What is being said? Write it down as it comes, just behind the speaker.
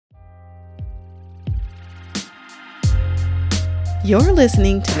You're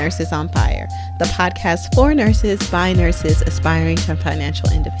listening to Nurses on Fire, the podcast for nurses by nurses aspiring to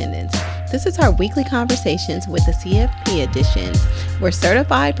financial independence. This is our weekly conversations with the CFP editions, where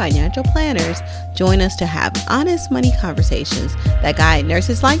certified financial planners join us to have honest money conversations that guide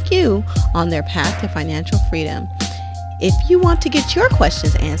nurses like you on their path to financial freedom. If you want to get your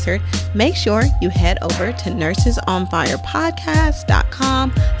questions answered, make sure you head over to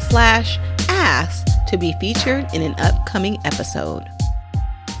nursesonfirepodcast.com/ask to be featured in an upcoming episode.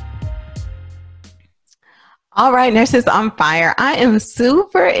 All right, Nurses on Fire. I am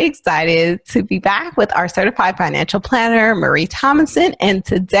super excited to be back with our certified financial planner, Marie Thomason. And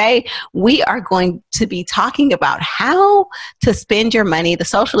today we are going to be talking about how to spend your money the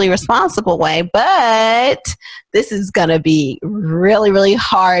socially responsible way. But this is going to be really, really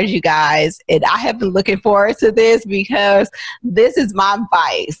hard, you guys. And I have been looking forward to this because this is my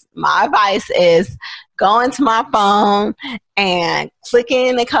advice. My advice is going to my phone and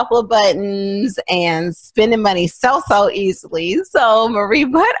clicking a couple of buttons and spending money so easily. So, Marie,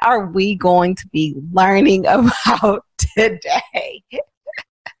 what are we going to be learning about today?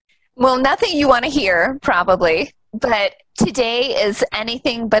 Well, nothing you want to hear, probably, but today is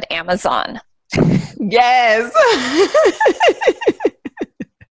anything but Amazon. Yes.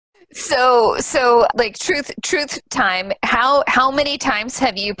 So like truth time, how many times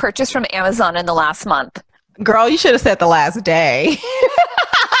have you purchased from Amazon in the last month? Girl, you should have said the last day. For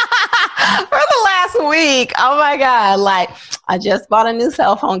the last week. Oh my God. Like, I just bought a new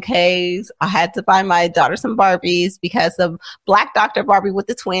cell phone case. I had to buy my daughter some Barbies because the Black Dr. Barbie with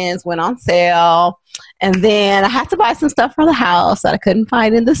the twins went on sale. And then I had to buy some stuff for the house that I couldn't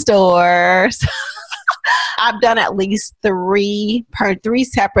find in the stores. I've done at least three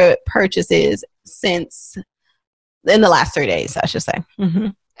separate purchases since in the last 3 days, I should say. Mm-hmm.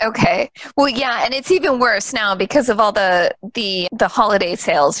 Okay. Well, yeah, and it's even worse now because of all the holiday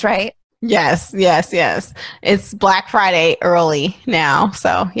sales, right? Yes. It's Black Friday early now,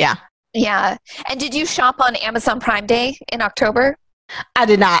 so yeah. Yeah. And did you shop on Amazon Prime Day in October? I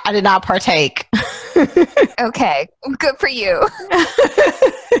did not partake. Okay. Good for you.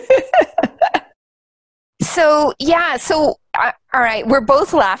 So all right, we're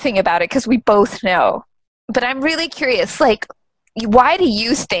both laughing about it because we both know. But I'm really curious, like, why do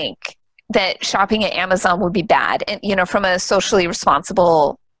you think that shopping at Amazon would be bad, and from a socially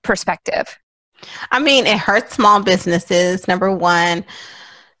responsible perspective? I mean, it hurts small businesses, number one.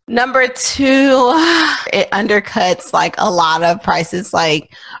 Number two, it undercuts like a lot of prices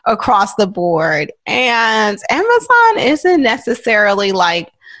like across the board. And Amazon isn't necessarily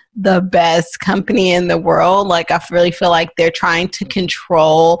like the best company in the world. Like, I really feel like they're trying to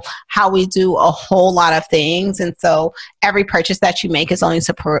control how we do a whole lot of things. And so every purchase that you make is only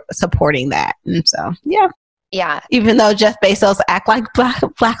supporting that. And so, yeah. Yeah. Even though Jeff Bezos act like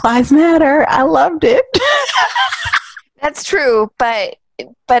Black Lives Matter, I loved it. That's true. But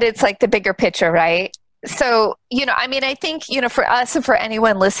it's like the bigger picture, right? So, I think, for us and for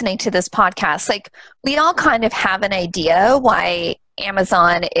anyone listening to this podcast, like, we all kind of have an idea why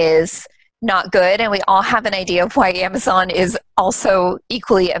Amazon is not good, and we all have an idea of why Amazon is also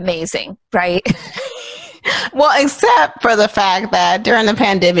equally amazing, right? Well, except for the fact that during the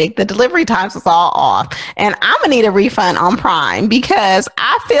pandemic, the delivery times was all off. And I'm going to need a refund on Prime because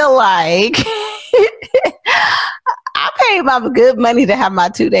I feel like I paid my good money to have my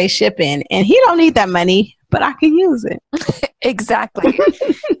 2-day shipping, and he don't need that money, but I can use it. Exactly.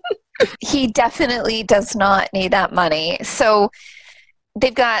 He definitely does not need that money. So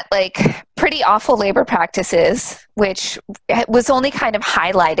they've got like pretty awful labor practices, which was only kind of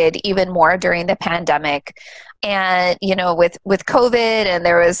highlighted even more during the pandemic. And, with COVID, and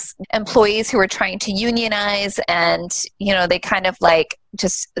there was employees who were trying to unionize, and, they kind of like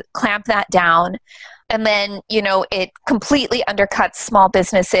just clamp that down. And then, it completely undercuts small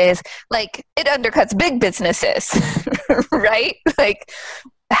businesses. Like, it undercuts big businesses, right? Like,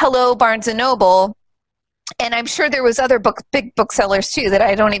 hello, Barnes & Noble. And I'm sure there was other big booksellers too that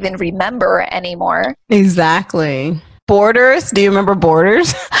I don't even remember anymore. Exactly. Borders. Do you remember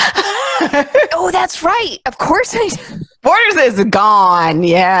Borders? Oh, that's right. Of course I do. Borders is gone.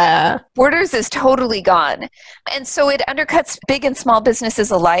 Yeah. Borders is totally gone. And so it undercuts big and small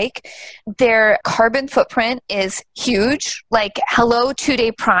businesses alike. Their carbon footprint is huge. Like, hello,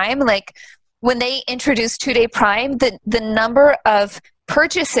 2-day Prime. Like, when they introduced 2-day Prime, the number of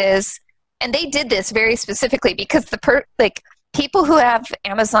purchases, and they did this very specifically because people who have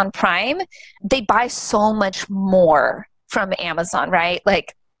Amazon Prime, they buy so much more from Amazon, right?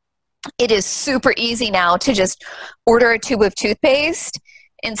 Like, it is super easy now to just order a tube of toothpaste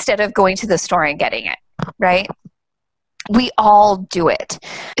instead of going to the store and getting it, right? We all do it.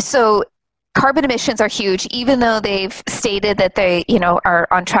 So carbon emissions are huge. Even though they've stated that they, are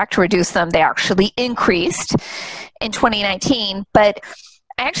on track to reduce them, they actually increased in 2019. But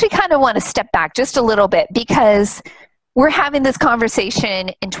I actually kind of want to step back just a little bit, because we're having this conversation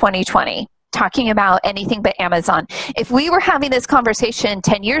in 2020, talking about anything but Amazon. If we were having this conversation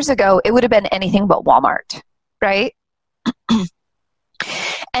 10 years ago, it would have been anything but Walmart, right?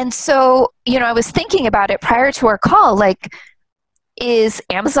 And so, I was thinking about it prior to our call, like, is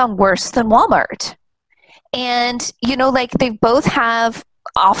Amazon worse than Walmart? And, they both have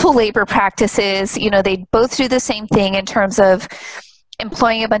awful labor practices. They both do the same thing in terms of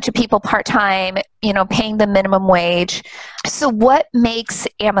employing a bunch of people part-time, paying the minimum wage. So what makes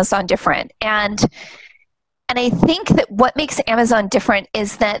Amazon different? And I think that what makes Amazon different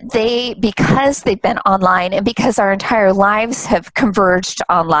is that because they've been online and because our entire lives have converged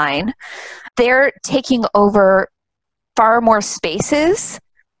online, they're taking over far more spaces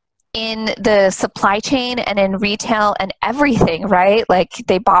in the supply chain and in retail and everything, right? Like,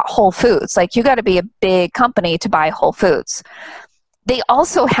 they bought Whole Foods. Like, you got to be a big company to buy Whole Foods. They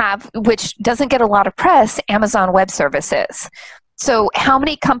also have, which doesn't get a lot of press, Amazon Web Services. So how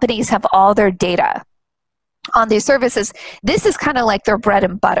many companies have all their data on these services? This is kind of like their bread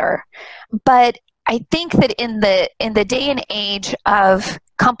and butter. But I think that in the day and age of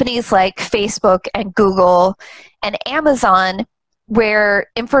companies like Facebook and Google and Amazon, where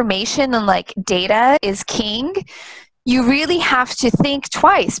information and like data is king, you really have to think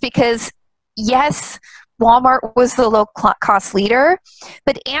twice, because yes, Walmart was the low-cost leader,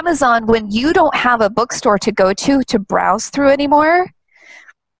 but Amazon, when you don't have a bookstore to go to browse through anymore,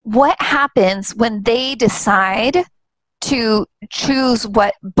 what happens when they decide to choose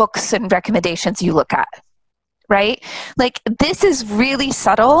what books and recommendations you look at, right? Like, this is really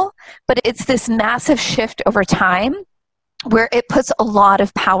subtle, but it's this massive shift over time where it puts a lot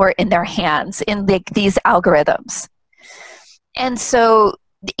of power in their hands, in these algorithms. And so,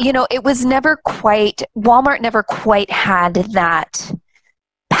 it was Walmart never quite had that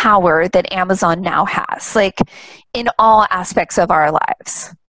power that Amazon now has, like, in all aspects of our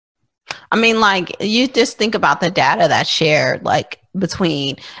lives. I mean, like, you just think about the data that's shared, like,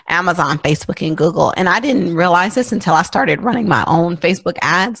 between Amazon, Facebook, and Google. And I didn't realize this until I started running my own Facebook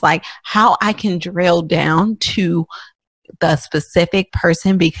ads, like how I can drill down to the specific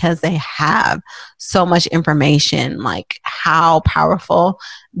person because they have so much information, like how powerful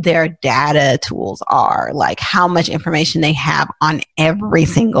their data tools are, like how much information they have on every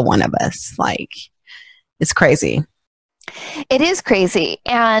single one of us. Like, it's crazy. It is crazy.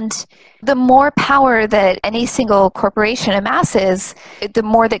 And the more power that any single corporation amasses, the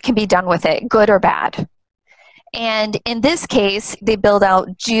more that can be done with it, good or bad. And in this case, they build out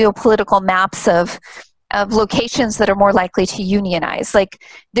geopolitical maps of locations that are more likely to unionize. Like,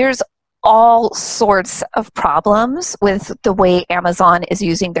 there's all sorts of problems with the way Amazon is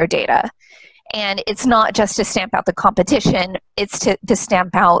using their data. And it's not just to stamp out the competition, it's to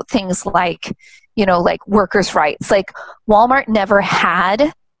stamp out things like, like workers' rights. Like, Walmart never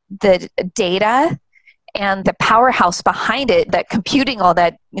had the data and the powerhouse behind it, that computing all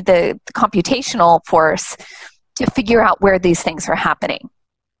that, the computational force to figure out where these things are happening.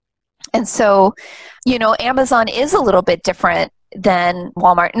 And so, Amazon is a little bit different than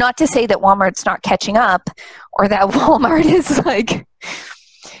Walmart. Not to say that Walmart's not catching up, or that Walmart is like,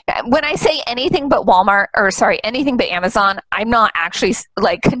 when I say anything but anything but Amazon, I'm not actually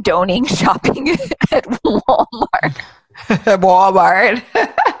like condoning shopping at Walmart. Walmart.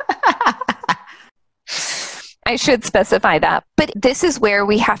 I should specify that. But this is where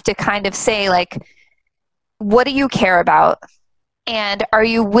we have to kind of say, like, what do you care about? And are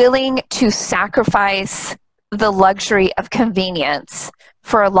you willing to sacrifice the luxury of convenience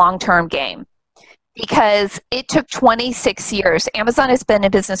for a long-term game? Because it took 26 years. Amazon has been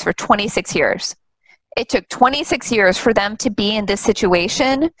in business for 26 years. It took 26 years for them to be in this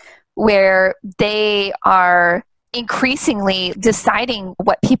situation where they are increasingly deciding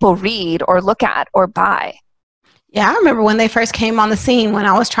what people read or look at or buy. Yeah, I remember when they first came on the scene when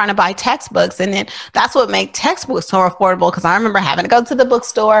I was trying to buy textbooks, and then that's what made textbooks so affordable, because I remember having to go to the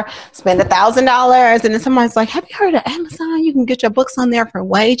bookstore, spend $1,000, and then somebody's like, have you heard of Amazon? You can get your books on there for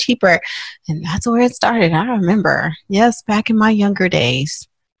way cheaper. And that's where it started. I remember, yes, back in my younger days,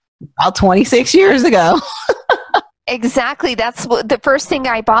 about 26 years ago. Exactly. That's what the first thing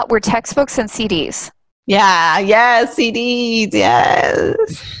I bought were textbooks and CDs. Yeah, yes, CDs, yes.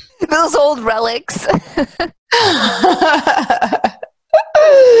 Those old relics.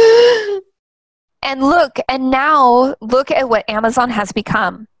 And now look at what Amazon has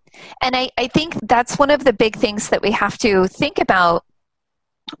become. And I think that's one of the big things that we have to think about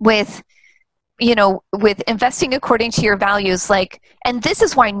with, with investing according to your values. Like, and this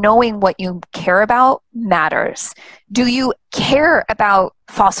is why knowing what you care about matters. Do you care about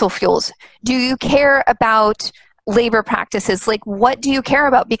fossil fuels? Do you care about labor practices? Like, what do you care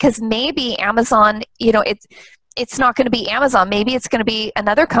about? Because maybe Amazon, it's not going to be Amazon. Maybe it's going to be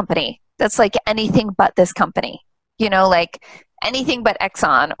another company that's like anything but this company, like anything but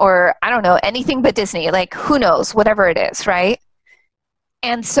Exxon, or I don't know, anything but Disney, like who knows, whatever it is, right?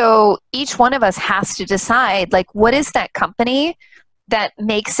 And so each one of us has to decide, like, what is that company that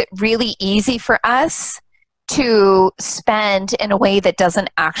makes it really easy for us to spend in a way that doesn't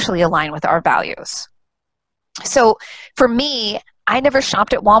actually align with our values? So for me, I never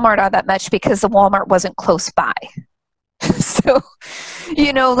shopped at Walmart all that much because the Walmart wasn't close by. So,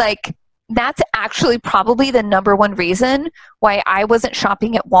 like, that's actually probably the number one reason why I wasn't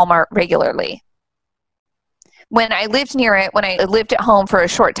shopping at Walmart regularly. When I lived near it, when I lived at home for a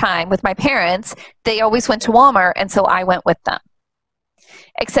short time with my parents, they always went to Walmart, and so I went with them.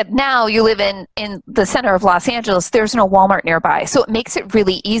 Except now you live in the center of Los Angeles, there's no Walmart nearby, so it makes it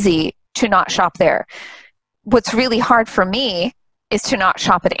really easy to not shop there. What's really hard for me is to not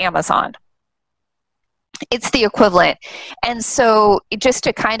shop at Amazon. It's the equivalent. And so just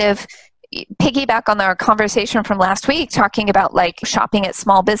to kind of piggyback on our conversation from last week, talking about like shopping at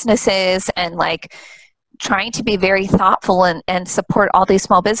small businesses and like trying to be very thoughtful and support all these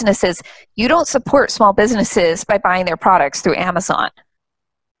small businesses. You don't support small businesses by buying their products through Amazon.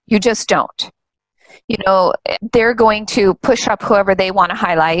 You just don't. They're going to push up whoever they want to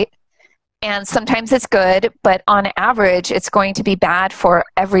highlight. And sometimes it's good, but on average, it's going to be bad for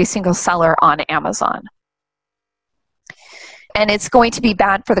every single seller on Amazon. And it's going to be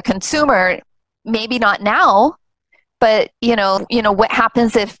bad for the consumer, maybe not now, but what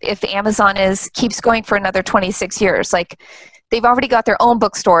happens if Amazon keeps going for another 26 years? Like, they've already got their own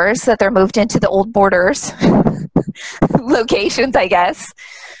bookstores that they're moved into the old Borders locations, I guess,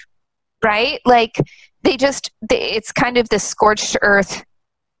 right? Like, it's kind of this scorched earth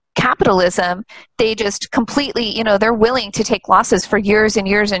capitalism. They just completely, they're willing to take losses for years and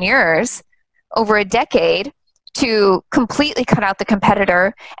years and years, over a decade, to completely cut out the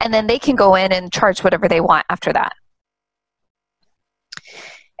competitor, and then they can go in and charge whatever they want after that.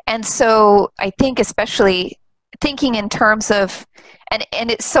 And so I think, especially thinking in terms of, and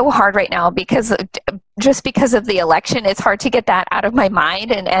it's so hard right now because of the election, it's hard to get that out of my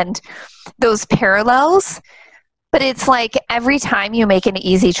mind and those parallels. But it's like every time you make an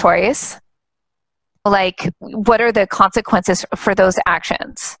easy choice, like, what are the consequences for those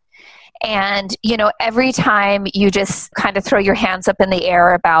actions? And, every time you just kind of throw your hands up in the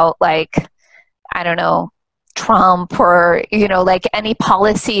air about, like, I don't know, Trump or, like any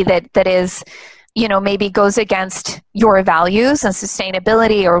policy that is, maybe goes against your values and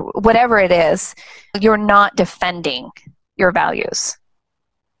sustainability or whatever it is, you're not defending your values.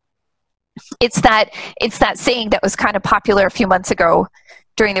 It's that saying that was kind of popular a few months ago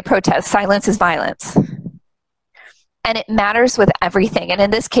during the protests: silence is violence. And it matters with everything. And in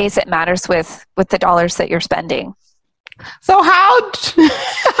this case, it matters with the dollars that you're spending. So how do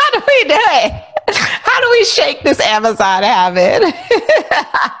we do it? How do we shake this Amazon habit?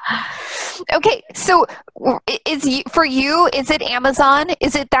 Okay, so for you, is it Amazon?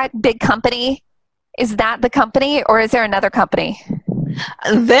 Is it that big company? Is that the company, or is there another company?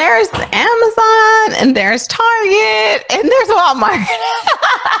 There's Amazon, and there's Target, and there's Walmart.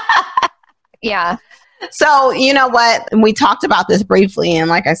 Yeah. So, you know what? We talked about this briefly, and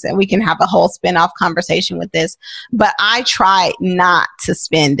like I said, we can have a whole spin-off conversation with this, but I try not to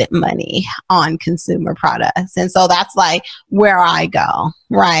spend money on consumer products. And so that's like where I go,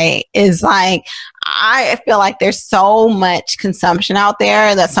 right? Is like, I feel like there's so much consumption out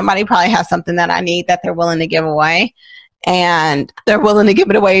there that somebody probably has something that I need that they're willing to give away, and they're willing to give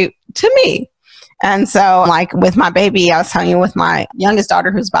it away to me. And so, like with my baby, I was telling you, with my youngest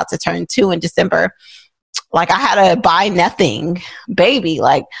daughter who's about to turn 2 in December, like, I had a buy nothing baby.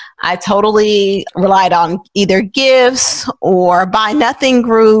 Like, I totally relied on either gifts or buy nothing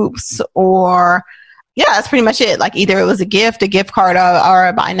groups, or yeah, that's pretty much it. Like, either it was a gift card, or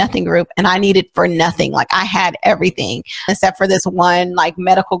a buy nothing group, and I needed for nothing. Like, I had everything except for this one like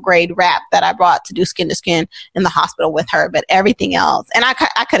medical grade wrap that I brought to do skin to skin in the hospital with her, but everything else, and I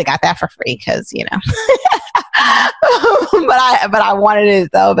could have got that for free because but I wanted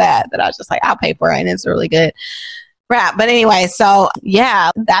it so bad that I was just like, I'll pay for it, and it's a really good wrap. But anyway, so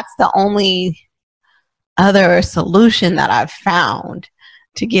yeah, that's the only other solution that I've found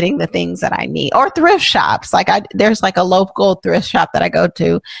to getting the things that I need. Or thrift shops. Like there's like a local thrift shop that I go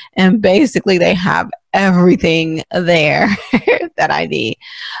to, and basically they have everything there that I need.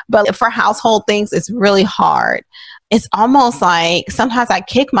 But for household things, it's really hard. It's almost like sometimes I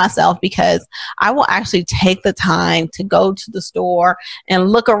kick myself because I will actually take the time to go to the store and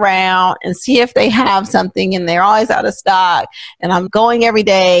look around and see if they have something, and they're always out of stock. And I'm going every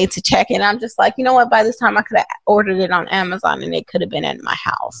day to check, and I'm just like, you know what, by this time I could have ordered it on Amazon and it could have been at my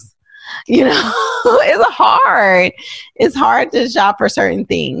house. You know, it's hard. It's hard to shop for certain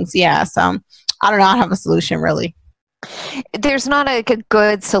things. Yeah. So I don't know. I don't have a solution really. There's not a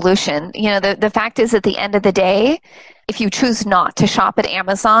good solution. You know, the fact is, at the end of the day, if you choose not to shop at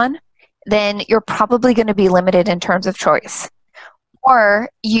Amazon, then you're probably going to be limited in terms of choice. Or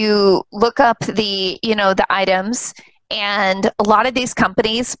you look up the items, and a lot of these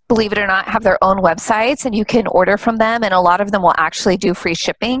companies, believe it or not, have their own websites, and you can order from them, and a lot of them will actually do free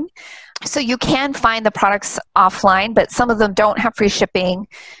shipping. So you can find the products offline, but some of them don't have free shipping,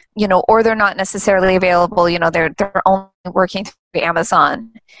 or they're not necessarily available. They're only working through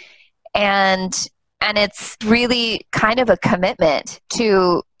Amazon. And it's really kind of a commitment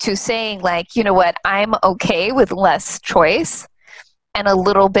to saying, like, you know what, I'm okay with less choice and a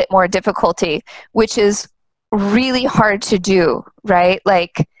little bit more difficulty, which is really hard to do, right?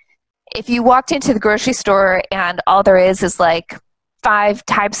 Like, if you walked into the grocery store and all there is like 5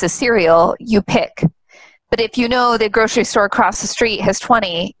 types of cereal, you pick. But if you know the grocery store across the street has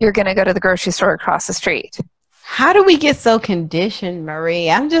 20, you're going to go to the grocery store across the street. How do we get so conditioned, Marie?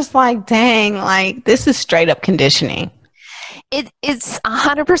 I'm just like, dang, like this is straight up conditioning. It's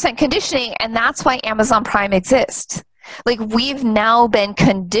 100% conditioning, and that's why Amazon Prime exists. Like, we've now been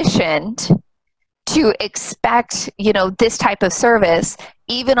conditioned to expect, this type of service,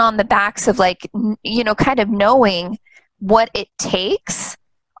 even on the backs of like, kind of knowing what it takes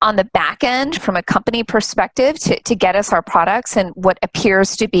on the back end from a company perspective to get us our products, and what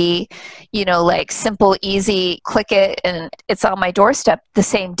appears to be, like simple, easy, click it and it's on my doorstep the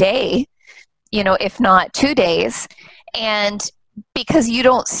same day, if not 2 days. And because you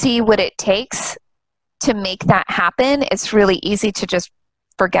don't see what it takes to make that happen, it's really easy to just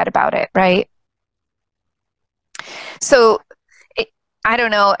forget about it, right? So I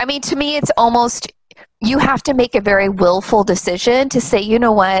don't know. I mean, to me, it's almost, you have to make a very willful decision to say, you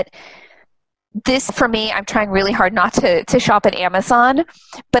know what, this, for me, I'm trying really hard not to shop at Amazon,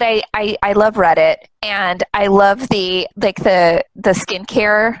 but I love Reddit, and I love the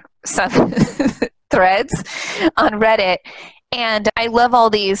skincare threads on Reddit. And I love all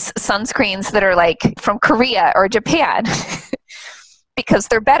these sunscreens that are like from Korea or Japan because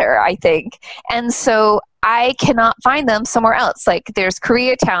they're better, I think. And so I cannot find them somewhere else. Like, there's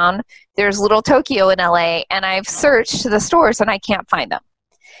Koreatown, there's Little Tokyo in LA, and I've searched the stores and I can't find them.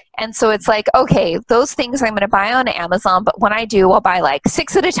 And so it's like, okay, those things I'm going to buy on Amazon, but when I do, I'll buy like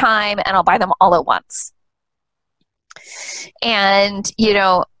 6 at a time and I'll buy them all at once. And,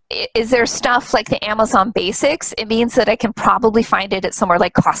 is there stuff like the Amazon Basics? It means that I can probably find it at somewhere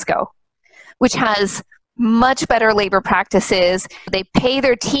like Costco, which has much better labor practices. They pay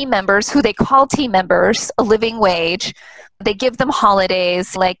their team members, who they call team members, a living wage. They give them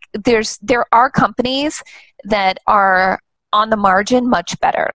holidays. Like, there are companies that are on the margin much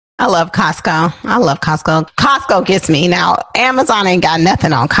better. I love Costco. I love Costco. Costco gets me. Now, Amazon ain't got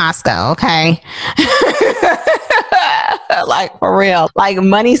nothing on Costco, okay? Like, for real. Like,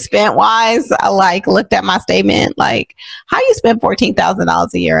 money spent wise, I looked at my statement, like, how you spend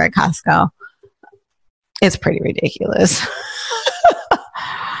 $14,000 a year at Costco? It's pretty ridiculous.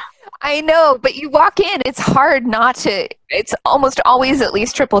 I know, but you walk in, it's hard not to, it's almost always at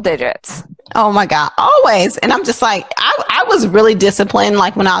least triple digits. Oh my God, always. And I'm just like, I was really disciplined.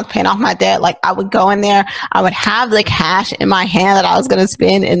 Like, when I was paying off my debt, like, I would go in there, I would have the cash in my hand that I was going to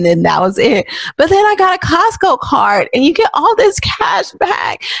spend, and then that was it. But then I got a Costco card, and you get all this cash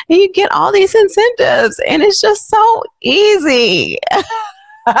back, and you get all these incentives, and it's just so easy.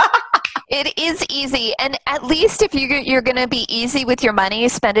 It is easy, and at least if you're going to be easy with your money,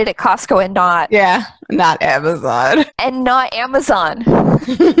 spend it at Costco and not Amazon. And not Amazon.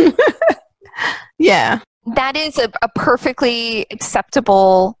 Yeah. That is a perfectly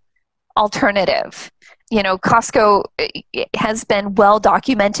acceptable alternative. Costco has been well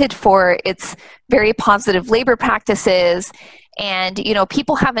documented for its very positive labor practices. And,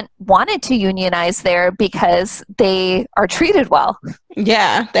 people haven't wanted to unionize there because they are treated well.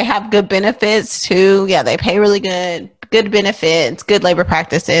 Yeah, they have good benefits too. Yeah, they pay really good. good benefits, good labor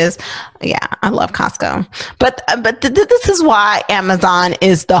practices. Yeah, I love Costco. But this is why Amazon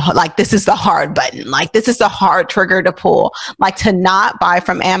is this is the hard button. Like, this is the hard trigger to pull, like, to not buy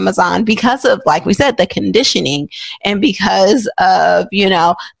from Amazon because of, like we said, the conditioning, and because of, you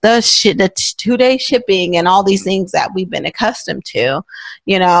know, the 2-day shipping and all these things that we've been accustomed to.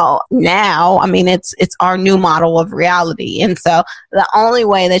 You know, now, I mean, it's our new model of reality. And so the only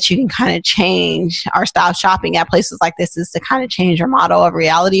way that you can kind of change our style shopping at places like this is to kind of change your model of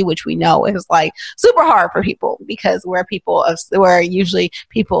reality, which we know is like super hard for people, because we're usually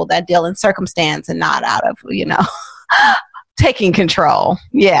people that deal in circumstance and not out of, you know, taking control.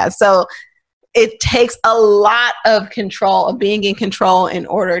 Yeah. So it takes a lot of control, of being in control, in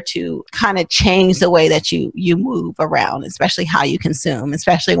order to kind of change the way that you move around, especially how you consume,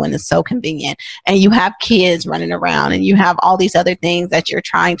 especially when it's so convenient and you have kids running around and you have all these other things that you're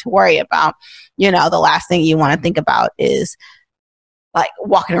trying to worry about. You know, the last thing you want to think about is like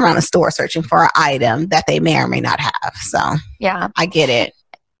walking around a store searching for an item that they may or may not have. So yeah, I get it.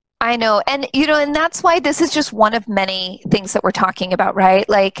 I know. And, you know, and that's why this is just one of many things that we're talking about, right?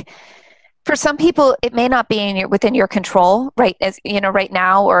 Like, for some people, it may not be within your control, right? As you know, right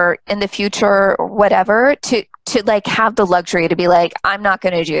now or in the future or whatever, to like have the luxury to be like, I'm not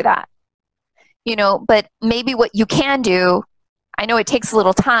going to do that, you know. But maybe what you can do, I know it takes a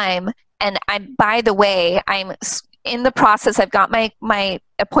little time, and by the way, I'm in the process. I've got my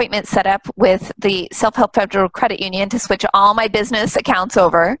appointment set up with the Self-Help Federal Credit Union to switch all my business accounts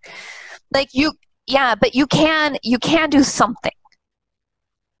over. Like, but you can do something.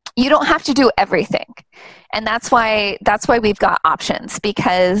 You don't have to do everything. And that's why we've got options,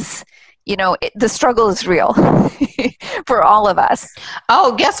 because, you know, the struggle is real for all of us.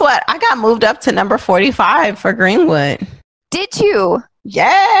 Oh, guess what? I got moved up to number 45 for Greenwood. Did you?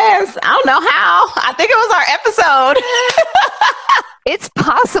 Yes. I don't know how. I think it was our episode. It's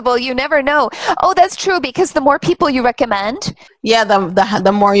possible. You never know. Oh, that's true, because the more people you recommend. Yeah,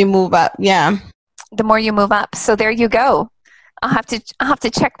 the more you move up. Yeah. The more you move up. So there you go. I'll have to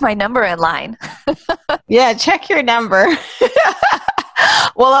check my number in line. Yeah, check your number.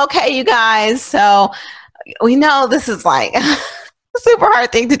 Well, okay, you guys. So we know this is like a super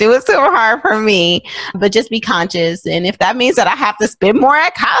hard thing to do. It's super hard for me, but just be conscious. And if that means that I have to spend more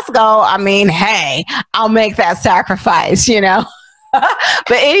at Costco, I mean, hey, I'll make that sacrifice, you know. But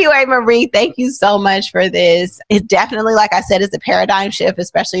anyway, Marie, thank you so much for this. It definitely, like I said, is a paradigm shift,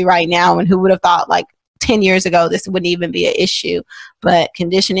 especially right now. And who would have thought, like, 10 years ago, this wouldn't even be an issue. But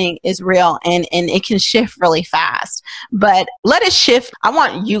conditioning is real, and it can shift really fast. But let it shift. I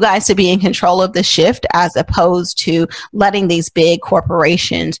want you guys to be in control of the shift, as opposed to letting these big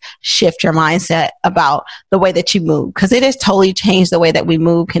corporations shift your mindset about the way that you move, because it has totally changed the way that we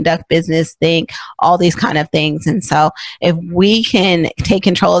move, conduct business, think, all these kind of things. And so if we can take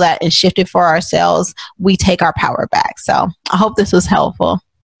control of that and shift it for ourselves, we take our power back. So I hope this was helpful.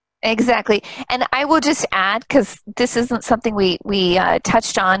 Exactly. And I will just add, because this isn't something we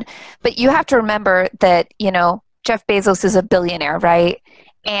touched on, but you have to remember that, you know, Jeff Bezos is a billionaire, right?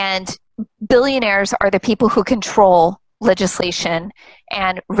 And billionaires are the people who control legislation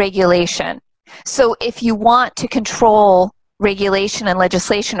and regulation. So if you want to control regulation and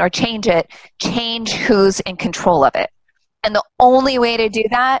legislation or change it, change who's in control of it. And the only way to do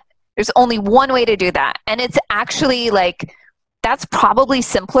that, there's only one way to do that. And it's actually like, that's probably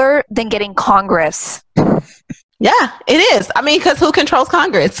simpler than getting Congress. Yeah, it is. I mean, because who controls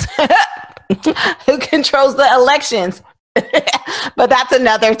Congress? Who controls the elections? But that's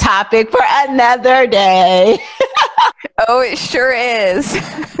another topic for another day. Oh, it sure is.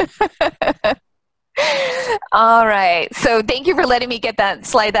 All right. So thank you for letting me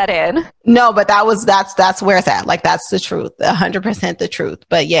slide that in. No, but that's where it's at. Like, that's the truth, 100% the truth.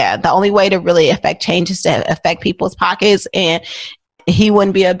 But yeah, the only way to really affect change is to affect people's pockets. And he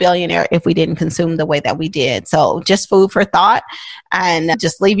wouldn't be a billionaire if we didn't consume the way that we did. So just food for thought, and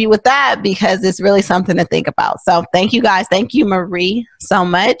just leave you with that, because it's really something to think about. So thank you guys. Thank you, Marie, so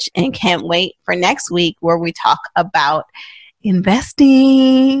much. And can't wait for next week, where we talk about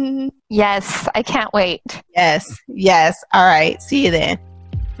investing. Yes, I can't wait. Yes. All right. See you then.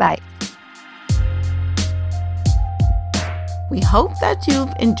 Bye. We hope that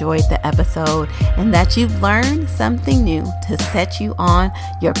you've enjoyed the episode and that you've learned something new to set you on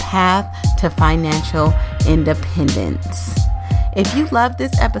your path to financial independence. If you love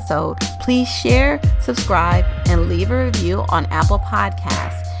this episode, please share, subscribe, and leave a review on Apple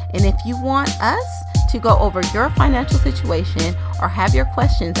Podcasts. And if you want us to go over your financial situation or have your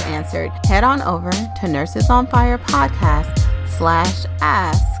questions answered, head on over to Nurses on Fire podcast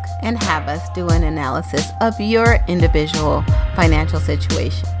 /ask and have us do an analysis of your individual financial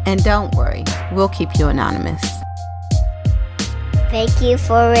situation. And don't worry, we'll keep you anonymous. Thank you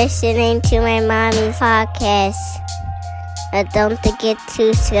for listening to my mommy's podcast. Don't forget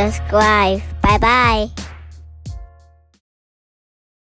to subscribe. Bye-bye.